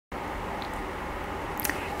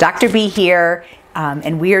Dr. B here,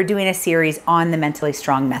 and we are doing a series on the Mentally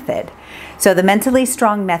Strong Method. So the Mentally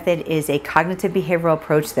Strong Method is a cognitive behavioral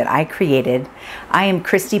approach that I created. I am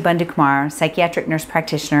Cristi Bundukamara, psychiatric nurse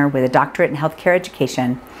practitioner with a doctorate in healthcare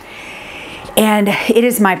education. And it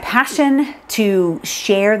is my passion to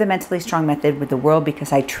share the Mentally Strong Method with the world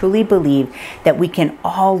because I truly believe that we can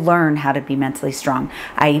all learn how to be mentally strong.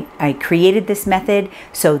 I created this method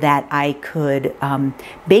so that I could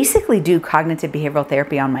basically do cognitive behavioral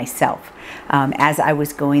therapy on myself as I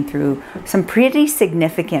was going through some pretty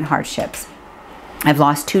significant hardships. I've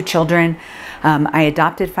lost 2 children. I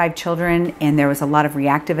adopted 5 children, and there was a lot of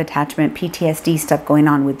reactive attachment, PTSD stuff going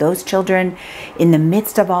on with those children. In the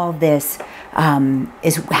midst of all of this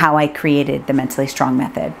is how I created the Mentally Strong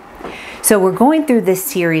Method. So we're going through this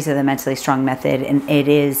series of the Mentally Strong Method, and it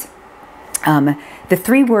is the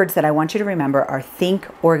 3 words that I want you to remember are think,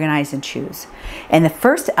 organize, and choose. And the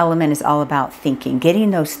first element is all about thinking,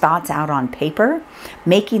 getting those thoughts out on paper,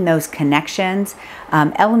 making those connections.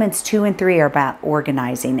 Elements 2 and 3 are about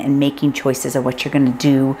organizing and making choices of what you're going to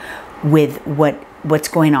do with what's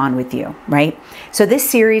going on with you, right? So this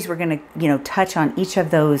series, we're going to, touch on each of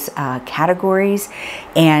those categories.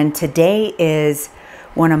 And today is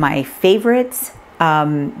one of my favorites,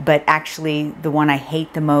 but actually the one I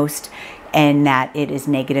hate the most, and that it is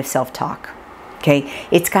negative self-talk. Okay,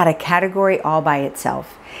 it's got a category all by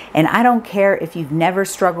itself. And I don't care if you've never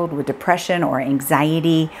struggled with depression or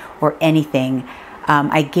anxiety or anything.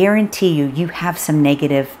 I guarantee you have some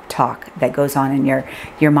negative talk that goes on in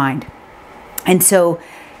your mind. And so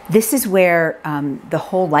this is where the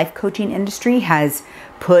whole life coaching industry has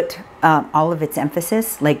put all of its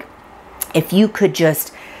emphasis. Like, if you could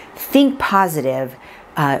just think positive,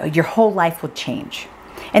 your whole life will change.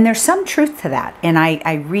 And there's some truth to that. And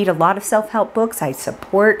I read a lot of self-help books. I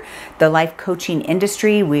support the life coaching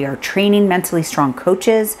industry. We are training mentally strong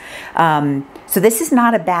coaches. So this is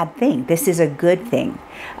not a bad thing. This is a good thing.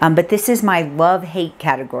 But this is my love-hate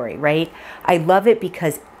category, right? I love it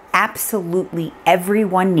because absolutely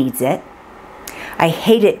everyone needs it. I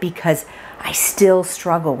hate it because I still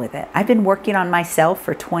struggle with it. I've been working on myself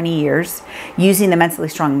for 20 years, using the Mentally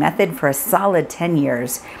Strong Method for a solid 10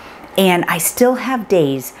 years. And I still have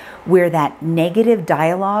days where that negative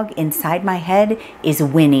dialogue inside my head is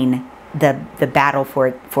winning the battle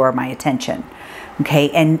for my attention. Okay,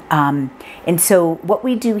 and so what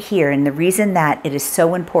we do here, and the reason that it is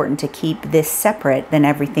so important to keep this separate than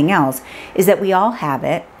everything else, is that we all have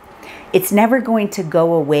it. It's never going to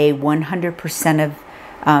go away 100% of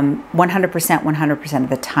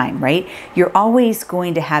the time, right? You're always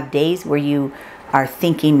going to have days where you are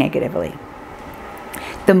thinking negatively.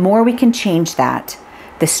 The more we can change that,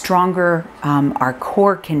 the stronger our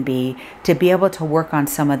core can be to be able to work on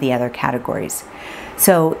some of the other categories.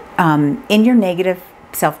 So in your negative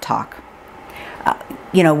self-talk,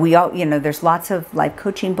 we all, there's lots of life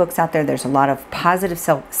coaching books out there. There's a lot of positive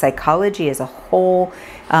psychology as a whole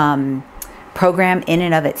program in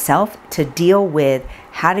and of itself to deal with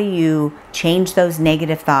how do you change those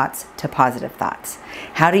negative thoughts to positive thoughts?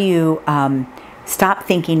 How do you stop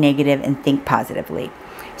thinking negative and think positively?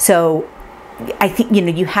 So I think,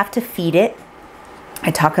 you have to feed it. I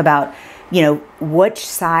talk about, which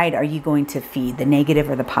side are you going to feed, the negative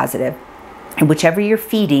or the positive? And whichever you're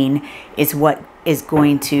feeding is what is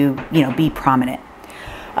going to, be prominent.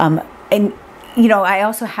 And I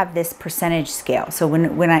also have this percentage scale. So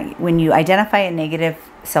when you identify a negative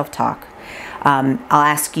self-talk, I'll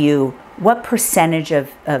ask you, what percentage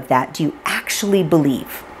of that do you actually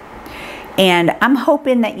believe? And I'm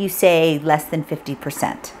hoping that you say less than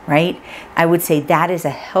 50%, right? I would say that is a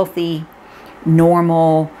healthy,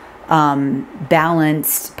 normal,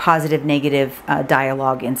 balanced, positive, negative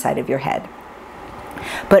dialogue inside of your head.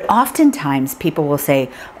 But oftentimes people will say,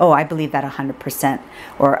 oh, I believe that 100%,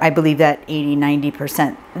 or I believe that 80,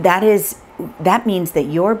 90%. That means that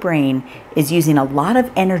your brain is using a lot of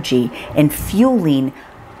energy and fueling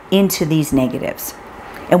into these negatives.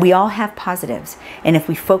 And we all have positives. And if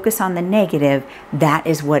we focus on the negative, that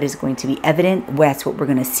is what is going to be evident. That's what we're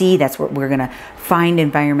going to see. That's what we're going to find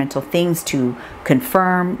environmental things to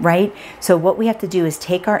confirm, right? So what we have to do is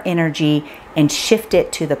take our energy and shift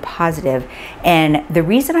it to the positive. And the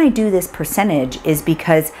reason I do this percentage is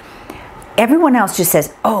because everyone else just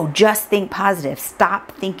says, oh, just think positive.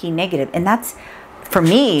 Stop thinking negative. And that's, for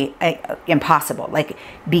me, impossible.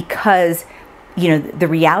 Because the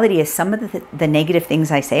reality is some of the negative things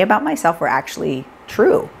I say about myself are actually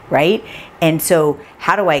true, right? And so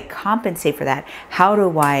how do I compensate for that? How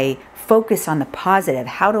do I focus on the positive?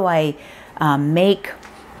 How do I make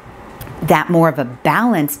that more of a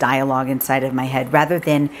balanced dialogue inside of my head rather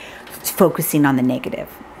than focusing on the negative?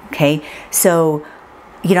 Okay, so,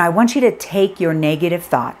 I want you to take your negative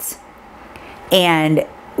thoughts and,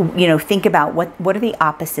 think about what are the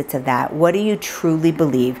opposites of that? What do you truly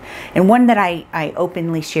believe? And one that I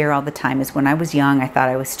openly share all the time is when I was young, I thought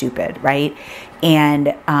I was stupid, right?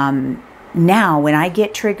 And now when I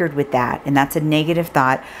get triggered with that, and that's a negative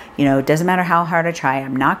thought, it doesn't matter how hard I try,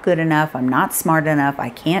 I'm not good enough, I'm not smart enough, I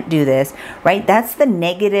can't do this, right? That's the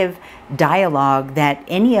negative dialogue that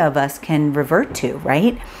any of us can revert to,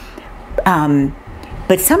 right?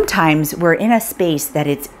 But sometimes we're in a space that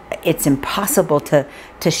it's impossible to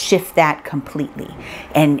shift that completely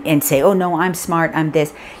and say, oh no, I'm smart, I'm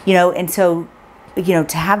this, and so,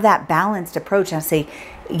 to have that balanced approach, I'll say,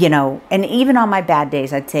 and even on my bad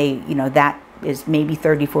days, I'd say, that is maybe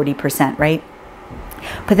 30-40%, right?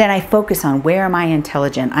 But then I focus on where am I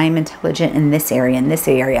intelligent? I am intelligent in this area,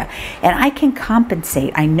 and I can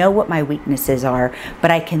compensate. I know what my weaknesses are,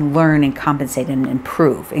 but I can learn and compensate and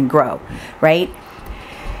improve and grow, right?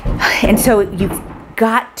 And so you've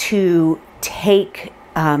got to take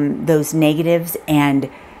those negatives and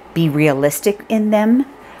be realistic in them,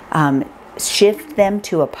 shift them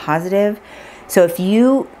to a positive. So if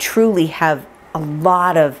you truly have a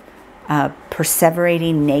lot of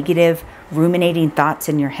perseverating, negative, ruminating thoughts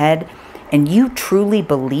in your head, and you truly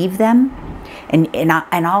believe them,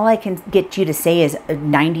 and all I can get you to say is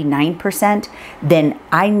 99%, then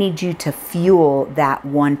I need you to fuel that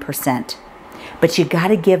 1%. But you got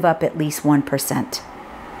to give up at least 1%.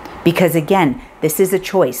 Because again, this is a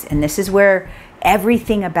choice, and this is where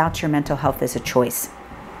everything about your mental health is a choice.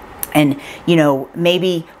 And,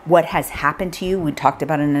 maybe what has happened to you, we talked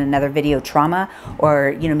about in another video, trauma,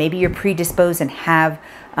 or, maybe you're predisposed and have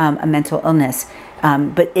a mental illness.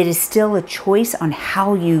 But it is still a choice on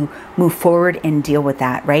how you move forward and deal with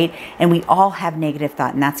that, right? And we all have negative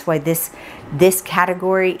thought, and that's why this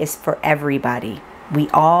category is for everybody. We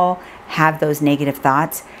all have those negative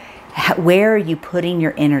thoughts. Where are you putting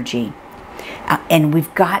your energy? And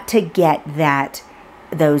we've got to get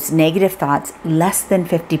those negative thoughts less than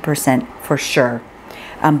 50% for sure.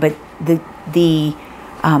 But the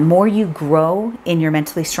more you grow in your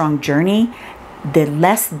mentally strong journey, the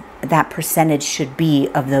less that percentage should be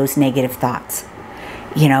of those negative thoughts.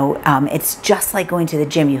 It's just like going to the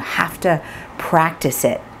gym. You have to practice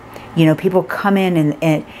it. People come in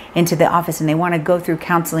and into the office and they want to go through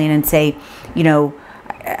counseling and say,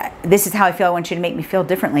 this is how I feel. I want you to make me feel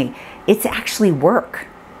differently. It's actually work.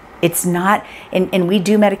 It's not, and we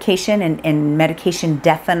do medication, and medication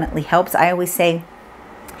definitely helps. I always say,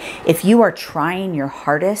 if you are trying your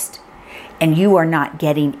hardest and you are not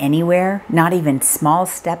getting anywhere, not even small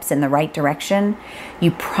steps in the right direction,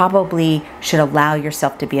 you probably should allow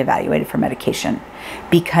yourself to be evaluated for medication,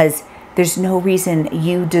 because there's no reason.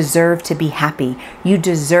 You deserve to be happy. You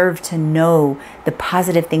deserve to know the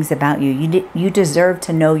positive things about you. You deserve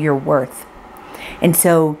to know your worth. And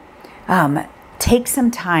so take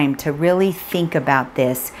some time to really think about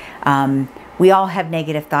this. We all have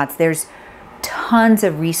negative thoughts. There's tons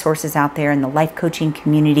of resources out there in the life coaching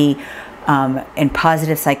community and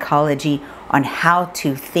positive psychology on how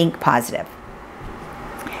to think positive.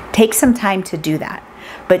 Take some time to do that.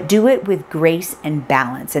 But do it with grace and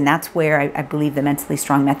balance. And that's where I believe the mentally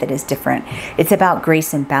strong method is different. It's about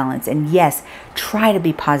grace and balance. And yes, try to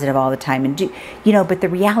be positive all the time. And but the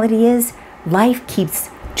reality is life keeps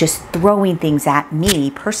just throwing things at me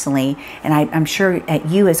personally, and I'm sure at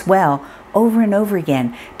you as well, over and over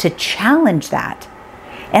again, to challenge that.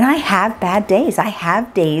 And I have bad days. I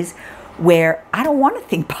have days where I don't want to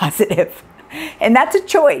think positive. And that's a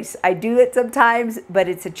choice. I do it sometimes, but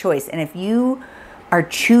it's a choice. And if you are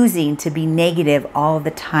choosing to be negative all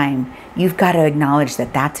the time, you've got to acknowledge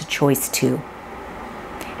that that's a choice too.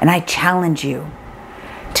 And I challenge you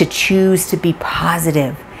to choose to be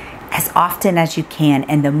positive as often as you can.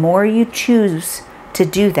 And the more you choose to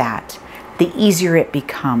do that, the easier it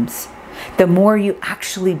becomes. The more you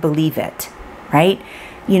actually believe it, right?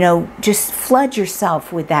 Just flood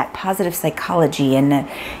yourself with that positive psychology and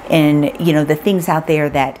the things out there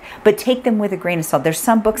but take them with a grain of salt. There's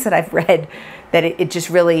some books that I've read that it just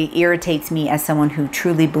really irritates me as someone who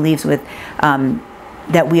truly believes with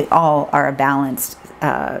that we all are a balanced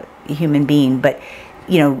human being. But,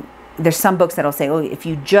 there's some books that'll say, oh, if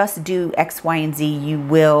you just do X, Y, and Z, you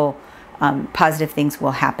will, positive things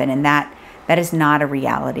will happen. And that is not a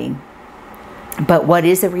reality. But what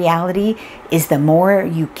is a reality is the more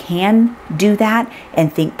you can do that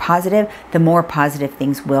and think positive, the more positive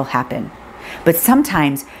things will happen. But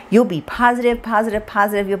sometimes you'll be positive.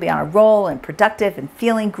 You'll be on a roll and productive and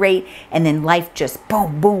feeling great. And then life just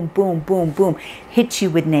boom, boom, boom, boom, boom, hits you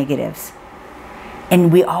with negatives.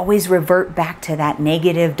 And we always revert back to that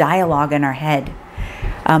negative dialogue in our head.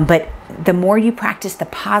 But the more you practice the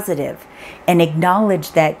positive and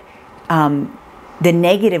acknowledge that the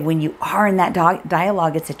negative, when you are in that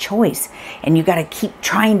dialogue, it's a choice. And you got to keep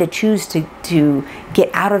trying to choose to get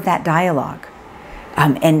out of that dialogue.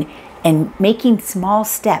 And making small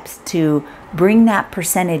steps to bring that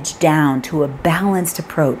percentage down to a balanced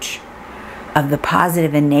approach of the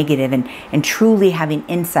positive and negative, and truly having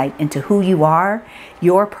insight into who you are,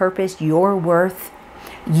 your purpose, your worth.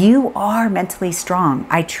 You are mentally strong.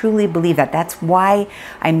 I truly believe that. That's why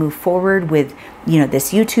I move forward with,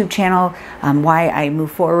 this YouTube channel, why I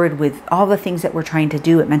move forward with all the things that we're trying to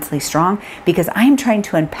do at Mentally Strong, because I'm trying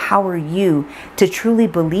to empower you to truly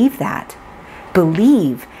believe that.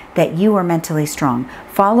 Believe that you are mentally strong.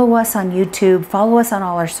 Follow us on YouTube, follow us on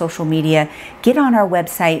all our social media, get on our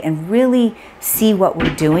website and really see what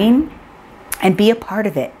we're doing and be a part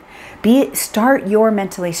of it. Start your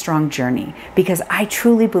mentally strong journey, because I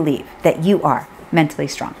truly believe that you are mentally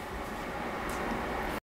strong.